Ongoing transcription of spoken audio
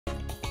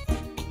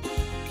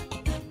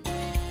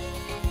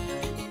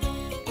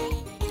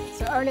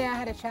Earlier I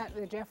had a chat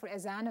with Jeffrey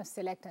Azan of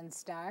Select and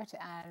Start,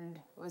 and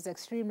it was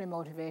extremely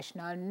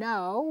motivational.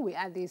 Now we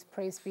add these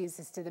praise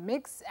pieces to the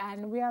mix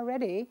and we are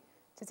ready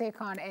to take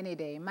on any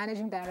day.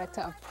 Managing Director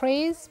of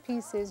Praise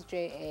Pieces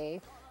JA,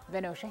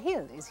 Venosha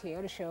Hill, is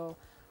here to show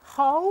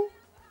how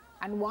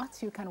and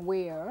what you can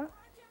wear,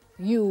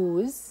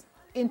 use,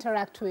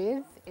 interact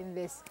with in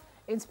this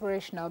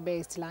inspirational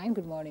based line.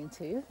 Good morning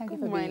to you. Thank you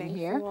for being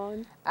here.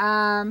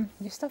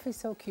 Your stuff is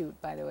so cute,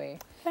 by the way.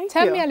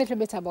 Tell me a little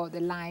bit about the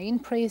line,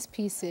 Praise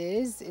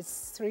Pieces.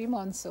 It's 3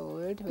 months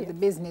old, what the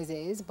business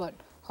is, but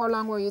how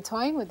long were you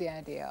toying with the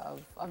idea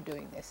of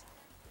doing this?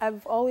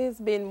 I've always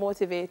been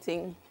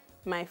motivating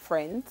my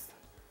friends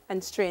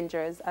and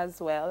strangers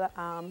as well.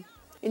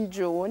 In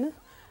June,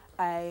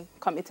 I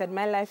committed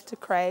my life to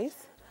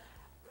Christ,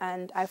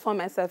 and I found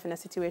myself in a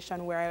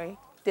situation where I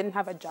didn't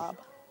have a job.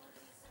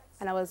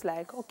 And I was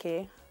like,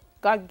 okay,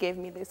 God gave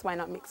me this, why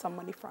not make some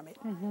money from it?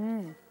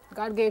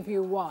 God gave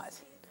you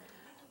what?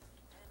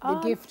 The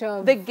gift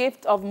of? The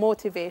gift of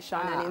motivation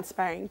and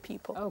inspiring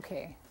people.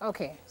 Okay,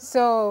 okay.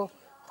 So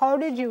how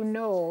did you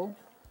know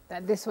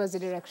that this was the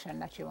direction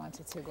that you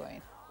wanted to go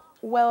in?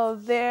 Well,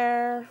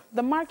 the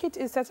market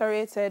is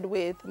saturated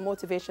with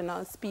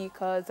motivational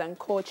speakers and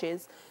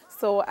coaches,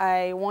 so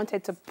I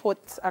wanted to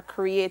put a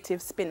creative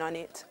spin on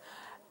it.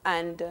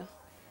 And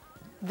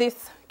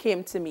this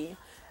came to me.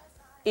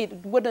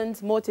 It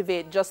wouldn't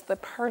motivate just the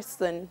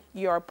person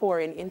you're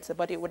pouring into,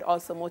 but it would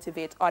also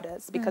motivate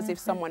others. Because if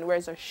someone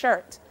wears a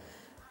shirt,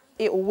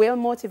 it will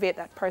motivate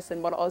that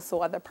person, but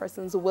also other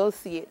persons will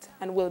see it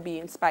and will be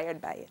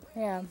inspired by it.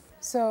 Yeah,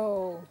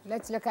 so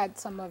let's look at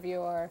some of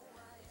your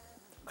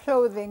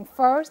clothing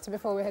first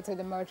before we head to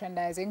the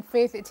merchandising.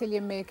 Faith it till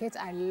you make it,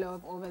 I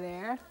love over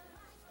there.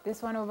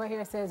 This one over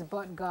here says,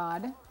 but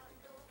God.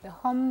 The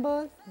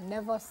humble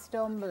never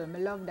stumble. I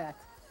love that.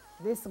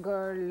 This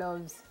girl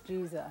loves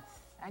Jesus.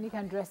 And you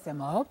can dress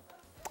them up.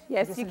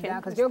 Yes, you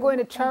can. Because you're going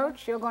to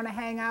church, you're going to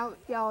hang out,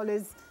 you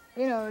always,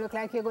 you know, look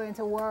like you're going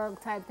to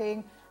work type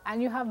thing.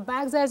 And you have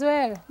bags as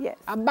well. Yes.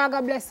 A bag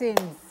of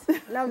blessings.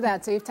 Love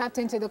that. So you've tapped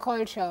into the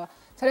culture.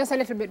 Tell us a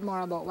little bit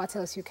more about what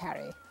else you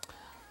carry.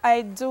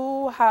 I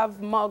do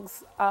have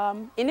mugs.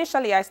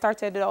 Initially, I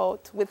started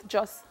out with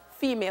just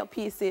female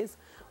pieces,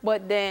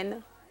 but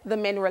then the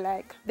men were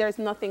like, there's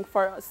nothing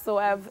for us. So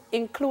I've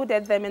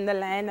included them in the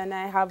line, and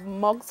I have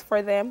mugs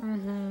for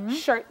them,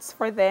 shirts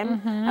for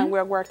them, and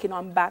we're working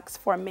on bags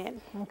for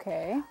men.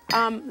 Okay.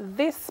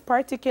 This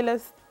particular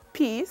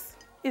piece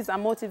is a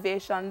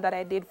motivation that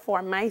I did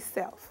for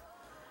myself.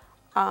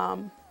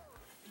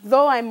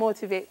 Though I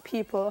motivate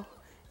people,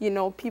 you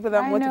know, people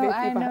that motivate people.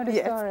 I know the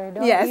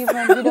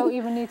story. You don't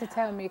even need to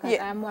tell me, because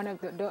I'm one of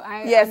the...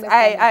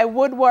 I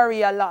would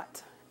worry a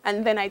lot.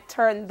 And then I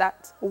turned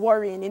that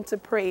worrying into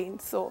praying.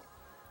 So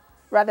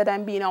rather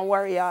than being a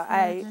warrior,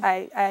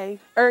 I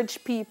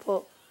urge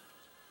people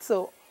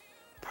to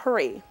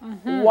pray,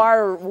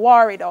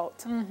 war it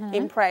out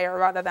in prayer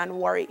rather than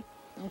worry.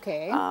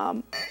 Okay.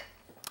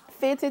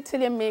 Faith it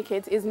till you make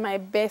it is my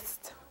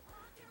best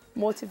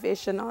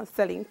motivational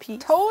selling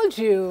piece. Told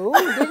you.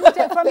 Didn't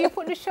you, from you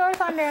put the shirt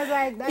on there,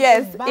 like that's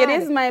yes, it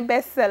is my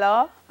best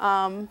seller.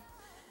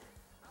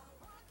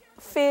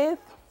 Faith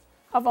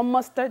of a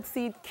mustard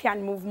seed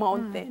can move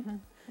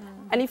mountain.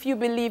 And if you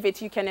believe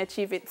it, you can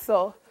achieve it.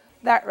 So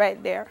that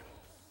right there.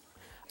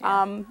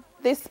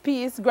 This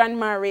piece,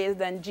 Grandma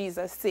raised and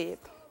Jesus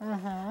saved.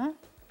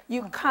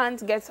 You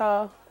can't get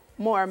a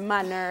more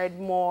mannered,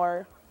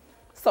 more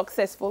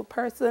successful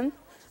person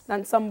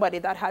than somebody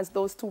that has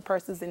those two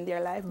persons in their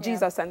life,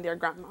 Jesus and their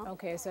grandma.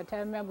 Okay, so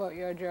tell me about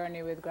your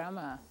journey with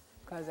grandma.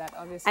 Because that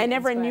obviously I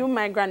never knew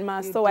my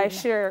grandma, so I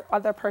share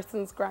other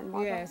person's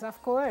grandmother. Yes,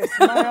 of course.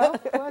 Mother,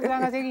 as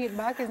long as you get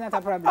back, it's not a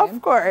problem. Of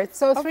course.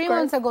 So 3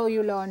 months ago,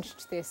 you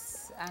launched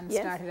this and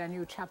started a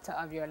new chapter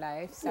of your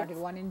life. Started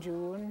one in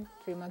June,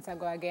 3 months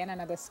ago again,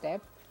 another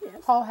step.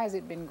 How has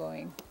it been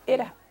going?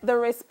 The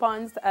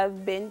response has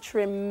been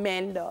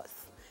tremendous.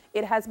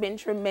 It has been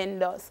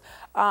tremendous.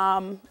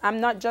 I'm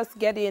not just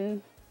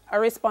getting a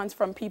response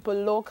from people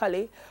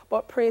locally,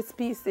 but Praise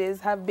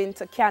Pieces have been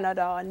to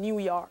Canada, New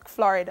York,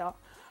 Florida,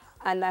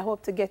 and I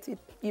hope to get it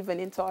even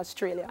into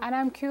Australia. And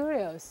I'm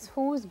curious,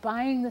 who's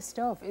buying the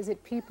stuff? Is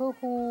it people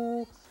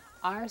who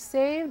are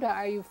saved, or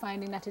are you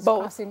finding that it's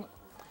crossing?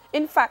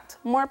 In fact,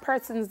 more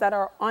persons that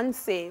are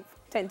unsaved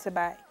tend to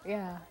buy.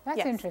 Yeah,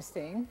 that's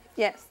interesting.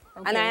 Yes,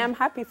 and I am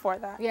happy for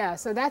that. Yeah,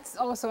 so that's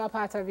also a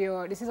part of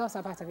your, this is also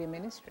a part of your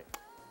ministry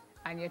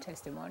and your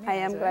testimony. I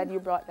am glad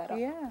you brought that up.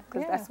 Yeah,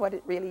 because that's what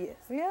it really is.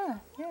 Yeah,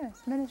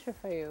 it's ministry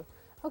for you.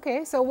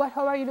 Okay, so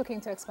how are you looking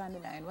to expand the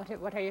line?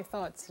 What are your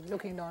thoughts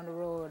looking down the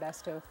road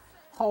as to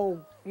how,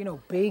 you know,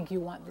 big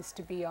you want this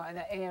to be, or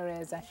the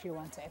areas that you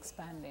want to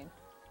expand in?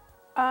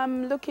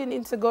 I'm looking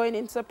into going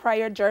into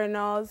prayer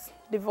journals,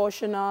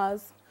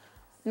 devotionals,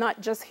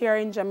 not just here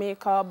in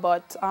Jamaica,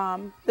 but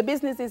the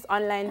business is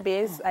online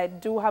based. I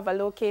do have a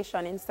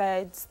location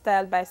inside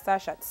Style by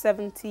Stash at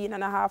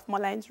 17.5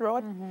 Mullines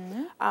Road.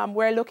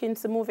 We're looking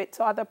to move it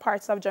to other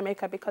parts of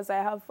Jamaica because I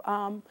have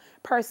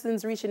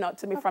persons reaching out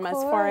to me from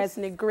as far as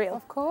Negril.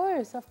 Of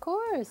course, of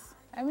course.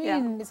 I mean,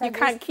 Yeah. it's You like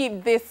can't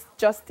keep this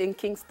just in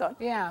Kingston.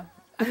 yeah.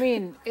 I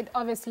mean, it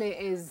obviously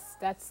is.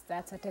 That's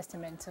a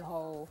testament to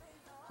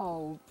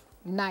how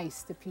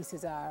nice the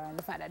pieces are, and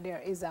the fact that there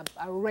is a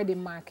ready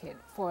market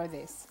for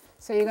this.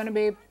 So you're going to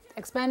be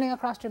expanding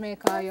across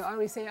Jamaica. You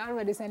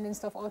already sending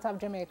stuff out of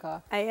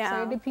Jamaica. I am.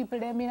 So the people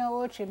them in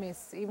Ochi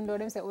miss, even though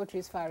they say Ochi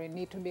is far,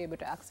 need to be able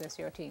to access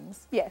your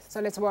things. Yes. So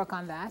let's work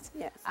on that.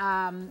 Yes.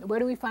 Where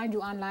do we find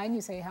you online?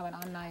 You say you have an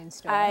online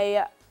store.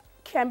 I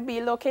can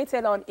be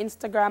located on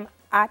Instagram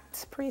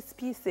at Praise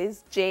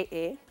Pieces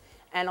JA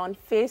and on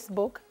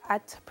Facebook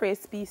at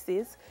Praise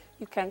Pieces.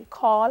 You can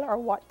call or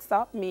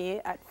WhatsApp me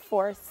at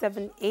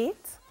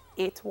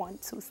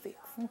 478-8126.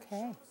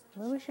 Okay.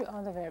 We wish you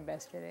all the very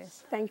best with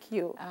this. Thank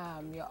you.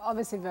 You're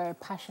obviously very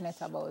passionate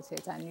about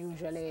it, and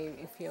usually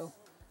if you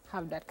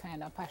have that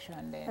kind of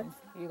passion, then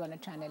you're going to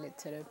channel it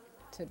to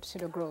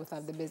the growth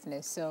of the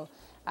business. So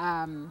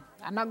I'm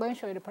not going to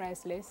show you the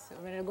price list.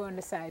 We're going to go on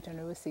the site and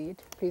we'll see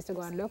it. Please to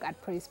go and look at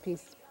Praise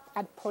Pieces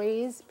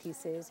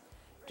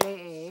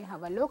JA.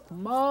 Have a look.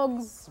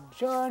 Mugs,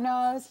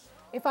 journals.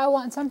 If I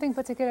want something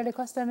particularly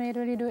custom made,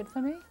 will you do it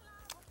for me?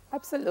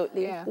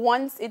 Absolutely. Yeah.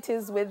 Once it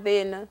is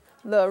within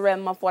the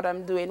realm of what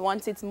I'm doing,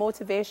 once it's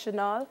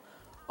motivational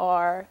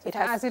or So it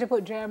has... I ask you to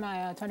put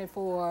Jeremiah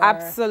 24.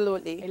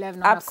 Absolutely.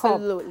 11 on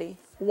Absolutely. A cup.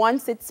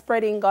 Once it's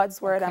spreading God's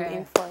word, Okay. I'm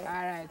in for it. All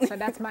right. So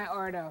that's my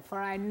order.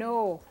 For I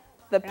know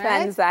The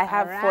plans I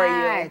have for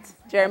you.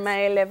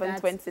 Jeremiah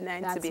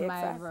 11:29 to be exact. That's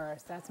my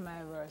verse. That's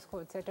my verse.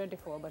 Quote say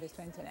 24, but it's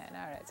 29.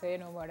 All right. So you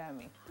know more than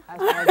me.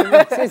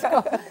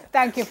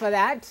 Thank you for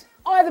that.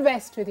 All the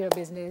best with your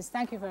business.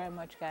 Thank you very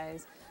much,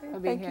 guys, for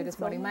being here this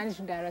morning.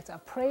 Managing Director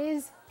of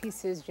Praise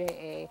Pieces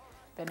JA,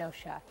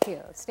 Venosha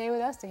Hill. Stay with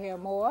us to hear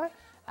more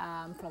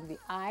from the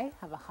I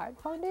Have a Heart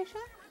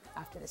Foundation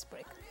after this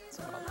break.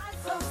 So